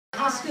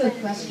ask you a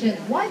question.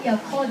 Why they are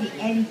called the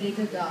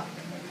alligator gar?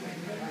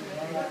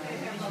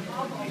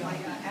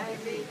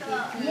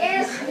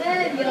 Yes,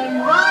 man,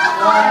 you're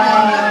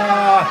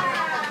right.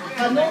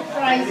 But no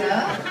prize,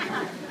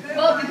 huh?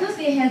 Well, because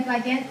they have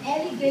like an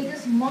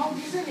alligator's mouth,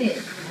 isn't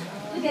it?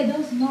 Look at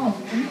those mouths,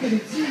 and look at the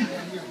teeth.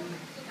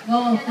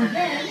 Well, for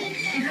them,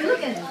 if you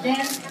look at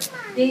them,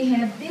 they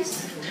have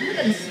this, look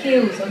at the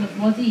scales on the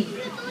body.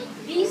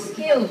 These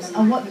scales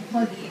are what we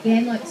call the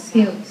ganoid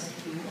scales.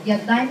 They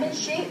are diamond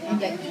shaped and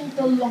they are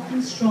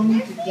interlocking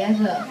strongly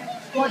together.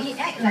 Well, it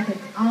acts like an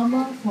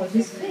armor for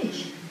this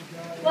fish.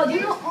 Well, do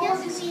you know all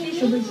these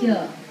fish over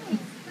here,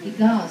 the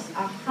Gars,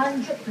 are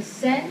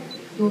 100%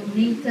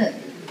 donated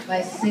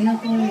by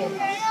Singaporeans.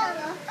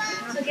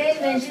 So can you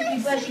imagine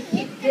people actually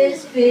keep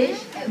this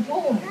fish at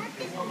home?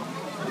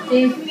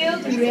 They fail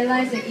to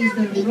realize that it's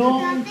the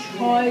wrong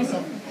choice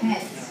of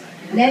pets.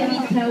 Let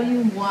me tell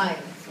you why.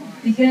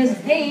 Because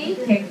they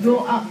can grow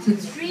up to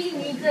 3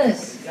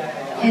 meters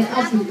and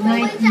up to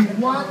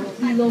 91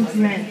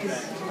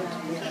 kilograms.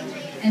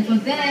 And for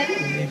them,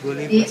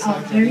 they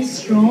are very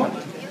strong.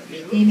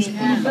 They may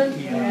even pull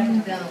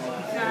you down.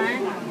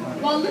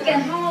 Well, look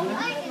at how,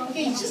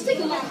 okay, just take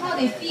a look how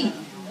they feed.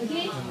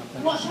 Okay,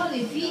 watch how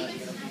they feed.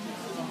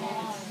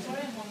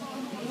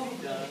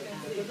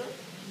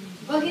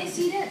 Okay,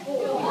 see that?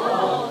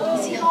 You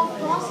see how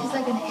fast? It's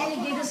like an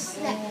alligator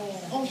snap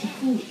off the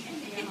food.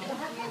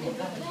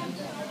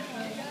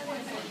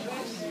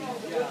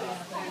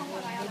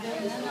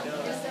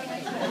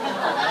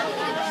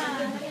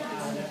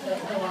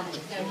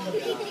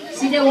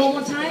 See that one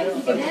more time?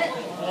 Look at that.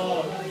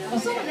 Well,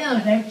 some of them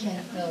are very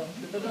gentle.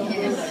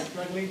 Yes.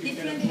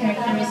 Different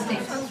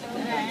characteristics.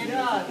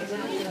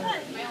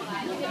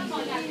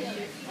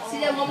 See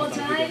that one more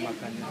time?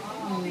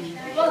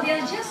 Well, they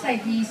are just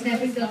like the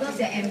snapping turtles.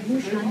 They are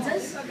ambush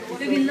hunters.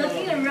 They'll be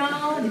lurking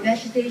around the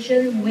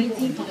vegetation,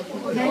 waiting for the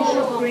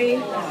potential prey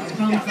to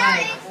come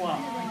by.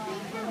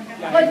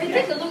 But if you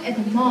take a look at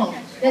the mouth,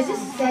 there's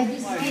this saggy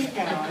skin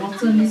at the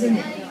bottom, isn't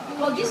it?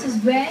 Well, this is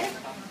where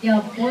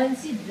their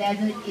buoyancy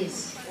bladder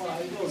is.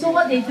 So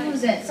what they do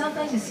is that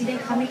sometimes you see them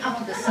coming up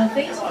to the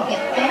surface to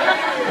get air.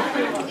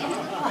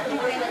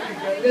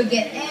 They'll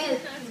get air,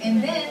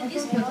 and then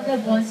this particular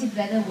buoyancy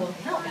bladder will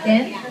help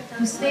them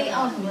to stay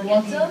out of the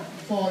water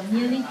for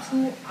nearly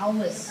 2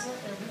 hours.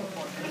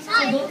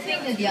 So don't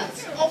think that they are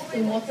off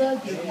the water,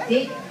 they'll be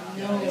dead.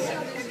 No,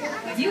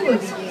 you will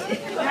be dead.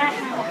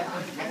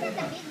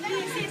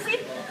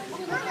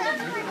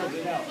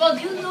 Well,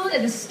 do you know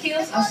that the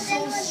scales are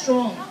so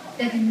strong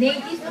that the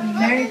Native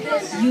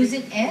Americans use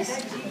it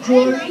as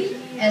jewelry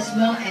as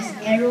well as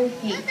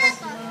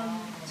arrowheads?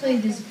 So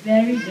it is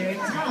very, very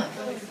tough.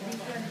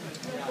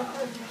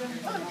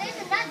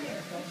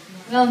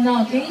 Well,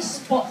 now, can you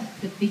spot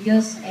the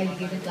biggest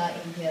alligator gar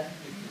in here?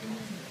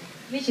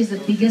 Which is the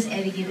biggest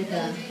alligator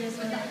gar?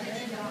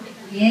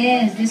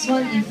 Yes, this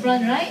one in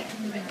front, right?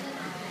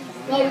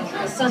 Well, we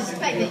can't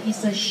suspect that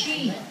it's a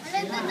she.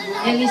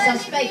 And we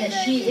suspect that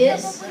she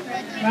is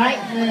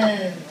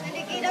pregnant.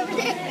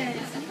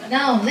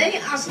 Now, let me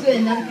ask you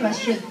another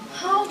question.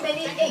 How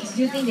many eggs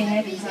do you think they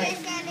have inside?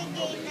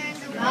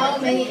 How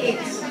many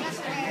eggs?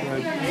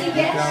 Any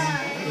guess?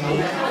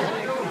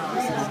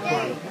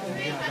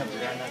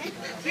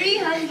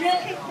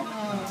 300?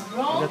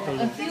 Wrong. A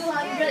few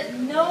hundred?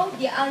 No,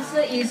 the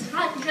answer is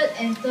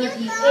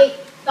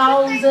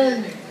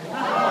 138,000.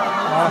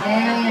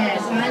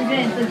 Yes,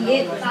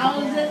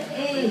 138,000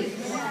 eggs.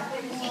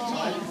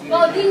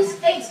 Well, these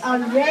eggs are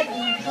red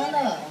in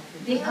color.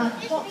 They are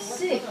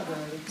toxic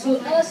to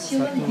us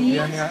human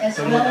beings as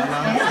well as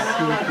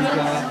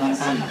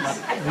species.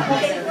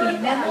 Toxic to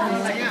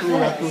mammals.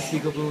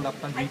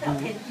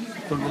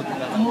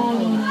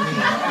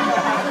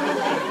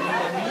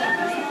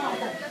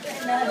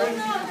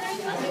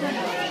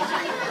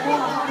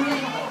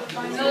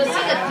 So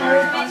see the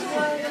terrapins?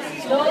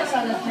 Those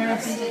are the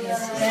terrapins.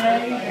 It's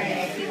very, very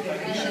active and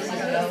vicious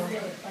as well.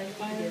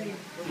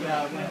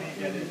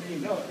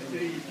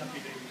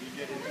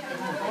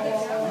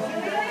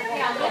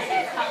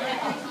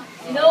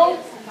 You know,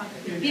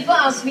 people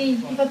ask me,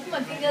 if I put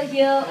my finger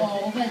here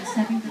or over at the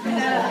snapping turtles, what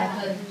will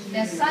happen?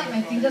 That side,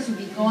 my fingers will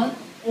be gone.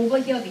 Over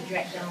here, will be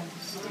dragged down.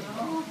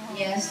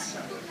 Yes,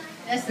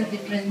 that's the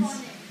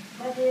difference.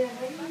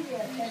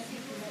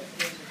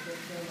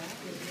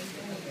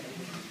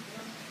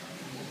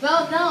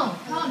 Well, now,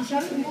 come,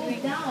 shall we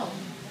move down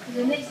to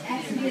the next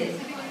exhibit?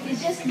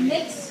 It's just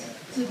next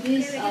to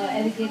this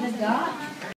alligator gar.